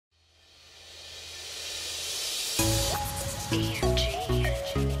Hey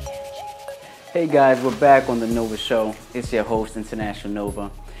guys, we're back on the Nova Show. It's your host, InternationalNova.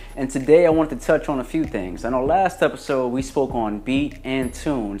 And today I wanted to touch on a few things. In our last episode, we spoke on beat and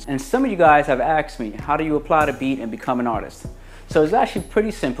tunes. And some of you guys have asked me, how do you apply the beat and become an artist? So it's actually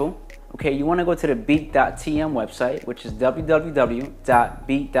pretty simple. Okay, you want to go to the beat.tm website, which is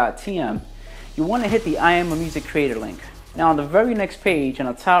www.beat.tm. You want to hit the I am a music creator link. Now on the very next page, in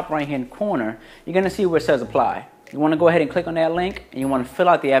the top right hand corner, you're going to see where it says apply. You want to go ahead and click on that link and you want to fill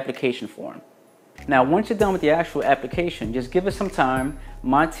out the application form. Now once you're done with the actual application, just give us some time.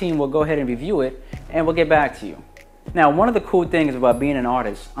 My team will go ahead and review it and we'll get back to you. Now one of the cool things about being an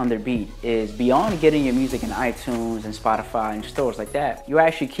artist under Beat is beyond getting your music in iTunes and Spotify and stores like that, you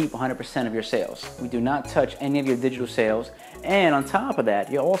actually keep 100% of your sales. We do not touch any of your digital sales, and on top of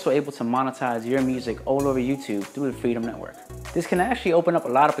that, you're also able to monetize your music all over YouTube through the Freedom Network. This can actually open up a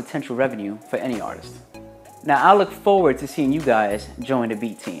lot of potential revenue for any artist. Now I look forward to seeing you guys join the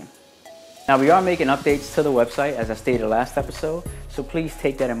Beat team. Now we are making updates to the website as I stated last episode, so please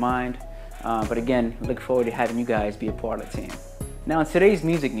take that in mind. But again, look forward to having you guys be a part of the team. Now in today's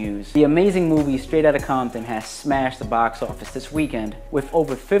music news, the amazing movie Straight Outta Compton has smashed the box office this weekend with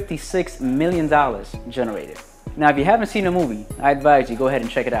over $56 million generated. Now if you haven't seen the movie, I advise you go ahead and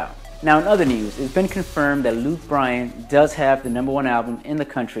check it out. Now in other news, it's been confirmed that Bryan does have the #1 album in the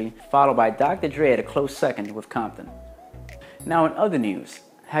country, followed by Dr. Dre at a close second with Compton. Now in other news,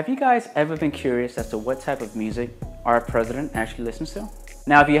 have you guys ever been curious as to what type of music our president actually listens to?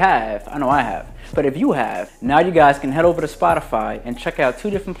 Now if you have, I know I have, but if you have, now you guys can head over to Spotify and check out 2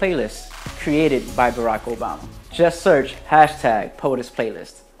 different playlists created by Barack Obama. Just search hashtag POTUS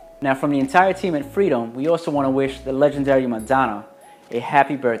playlist. Now from the entire team at Freedom, we also want to wish the legendary Madonna a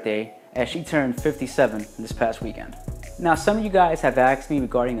happy birthday as she turned 57 this past weekend. Now some of you guys have asked me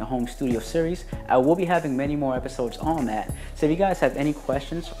regarding the home studio series. I will be having many more episodes on that, so if you guys have any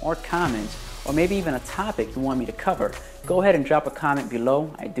questions or comments, or maybe even a topic you want me to cover, go ahead and drop a comment below.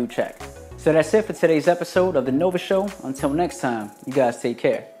 I do check. So that's it for today's episode of The Nova Show. Until next time, you guys take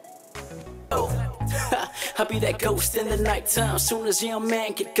care. I be that ghost in the nighttime. Soon as a young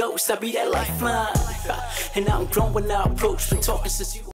man get ghost, I be that lifeline. And now I'm grown when I approach. Been talking since you